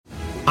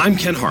I'm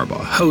Ken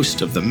Harbaugh,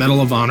 host of the Medal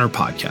of Honor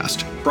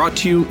podcast, brought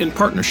to you in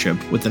partnership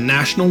with the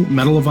National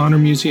Medal of Honor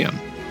Museum.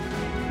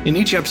 In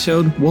each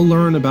episode, we'll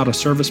learn about a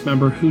service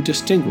member who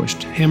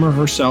distinguished him or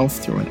herself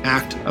through an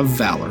act of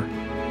valor.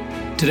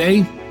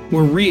 Today,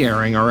 we're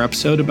re-airing our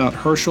episode about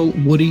Herschel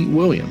Woody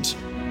Williams.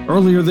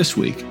 Earlier this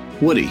week,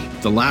 Woody,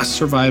 the last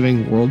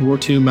surviving World War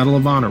II Medal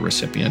of Honor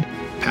recipient,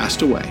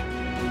 passed away.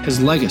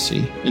 His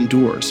legacy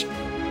endures.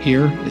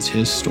 Here is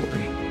his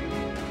story.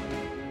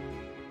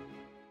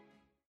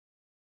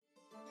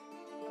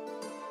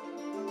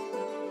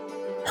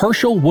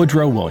 Herschel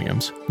Woodrow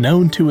Williams,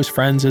 known to his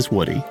friends as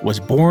Woody, was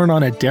born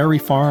on a dairy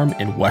farm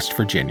in West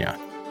Virginia.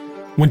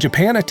 When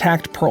Japan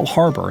attacked Pearl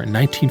Harbor in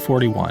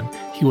 1941,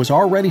 he was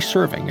already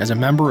serving as a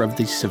member of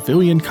the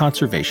Civilian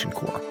Conservation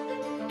Corps.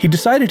 He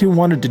decided he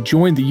wanted to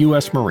join the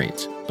U.S.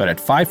 Marines, but at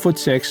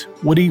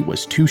 5'6", Woody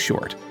was too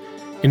short.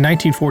 In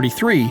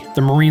 1943,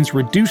 the Marines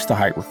reduced the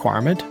height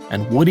requirement,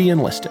 and Woody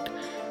enlisted.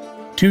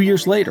 2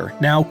 years later,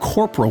 now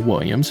Corporal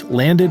Williams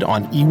landed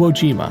on Iwo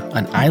Jima,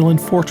 an island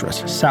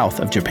fortress south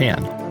of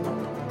Japan.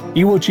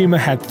 Iwo Jima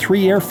had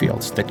 3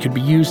 airfields that could be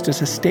used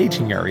as a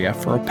staging area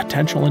for a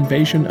potential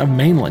invasion of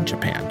mainland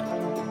Japan.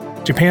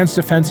 Japan's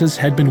defenses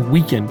had been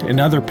weakened in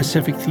other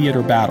Pacific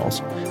Theater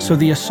battles, so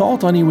the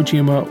assault on Iwo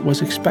Jima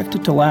was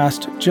expected to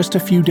last just a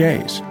few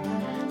days.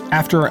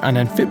 After an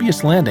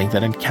amphibious landing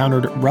that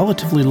encountered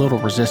relatively little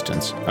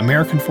resistance,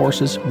 American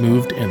forces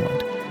moved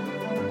inland.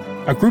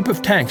 A group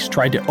of tanks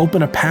tried to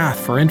open a path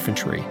for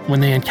infantry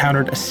when they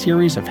encountered a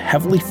series of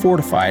heavily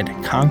fortified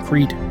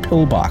concrete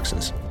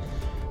pillboxes.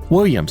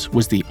 Williams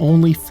was the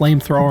only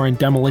flamethrower and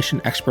demolition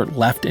expert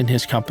left in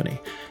his company,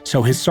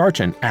 so his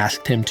sergeant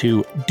asked him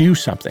to do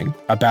something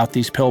about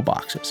these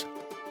pillboxes.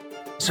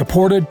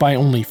 Supported by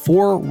only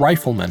 4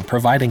 riflemen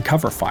providing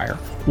cover fire,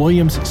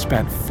 Williams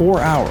spent 4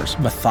 hours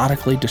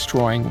methodically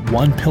destroying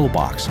one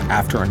pillbox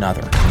after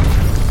another.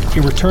 He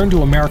returned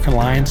to American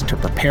lines to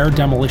prepare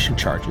demolition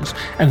charges,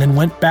 and then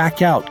went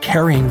back out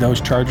carrying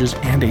those charges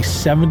and a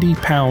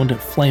 70-pound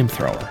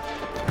flamethrower.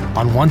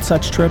 On one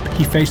such trip,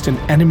 he faced an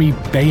enemy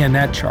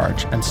bayonet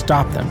charge and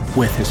stopped them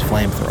with his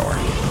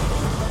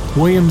flamethrower.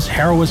 Williams'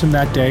 heroism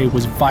that day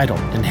was vital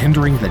in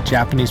hindering the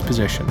Japanese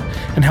position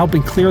and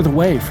helping clear the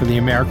way for the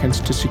Americans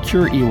to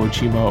secure Iwo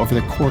Jima over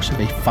the course of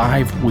a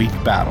 5-week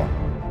battle.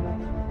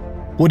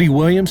 Woody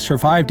Williams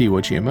survived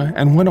Iwo Jima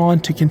and went on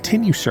to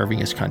continue serving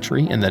his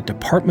country in the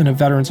Department of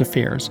Veterans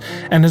Affairs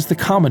and as the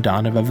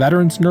commandant of a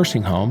veterans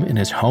nursing home in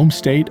his home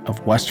state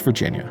of West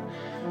Virginia.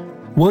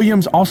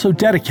 Williams also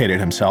dedicated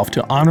himself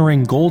to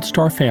honoring Gold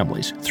Star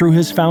families through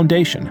his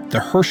foundation, the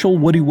Herschel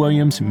Woody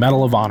Williams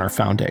Medal of Honor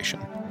Foundation.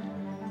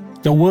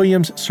 Though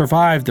Williams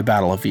survived the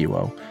Battle of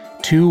Iwo,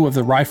 2 of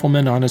the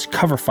riflemen on his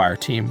cover fire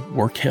team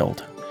were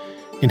killed.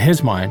 In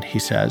his mind, he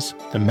says,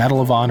 the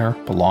Medal of Honor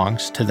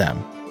belongs to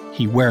them.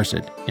 He wears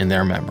it in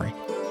their memory.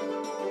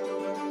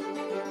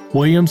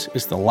 Williams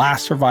is the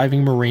last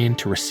surviving Marine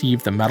to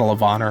receive the Medal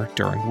of Honor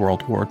during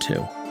World War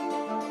II.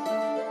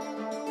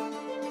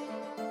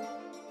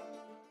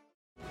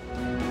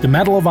 The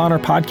Medal of Honor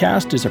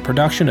podcast is a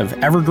production of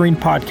Evergreen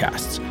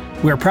Podcasts.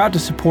 We are proud to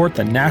support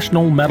the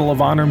National Medal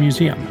of Honor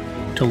Museum.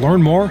 To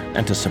learn more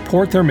and to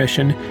support their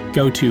mission,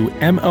 go to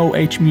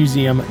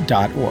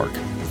mohmuseum.org.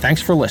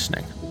 Thanks for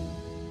listening.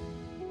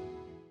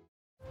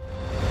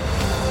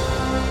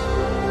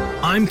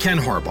 I'm Ken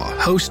Harbaugh,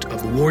 host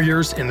of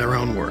Warriors in Their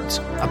Own Words,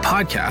 a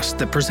podcast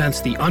that presents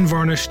the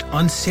unvarnished,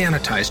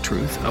 unsanitized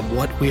truth of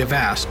what we have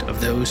asked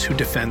of those who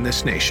defend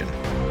this nation.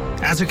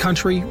 As a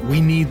country, we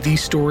need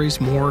these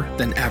stories more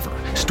than ever.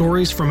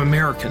 Stories from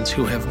Americans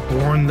who have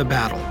borne the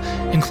battle,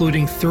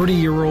 including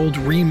 30-year-old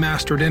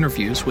remastered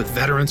interviews with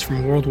veterans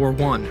from World War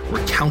I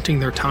recounting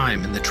their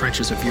time in the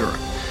trenches of Europe,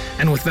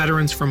 and with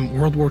veterans from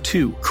World War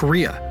II,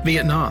 Korea,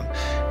 Vietnam,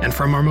 and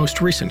from our most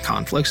recent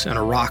conflicts in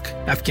Iraq,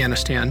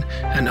 Afghanistan,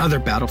 and other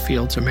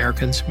battlefields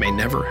Americans may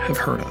never have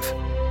heard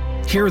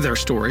of. Hear their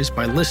stories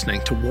by listening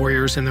to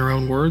Warriors in Their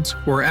Own Words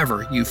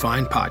wherever you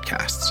find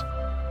podcasts.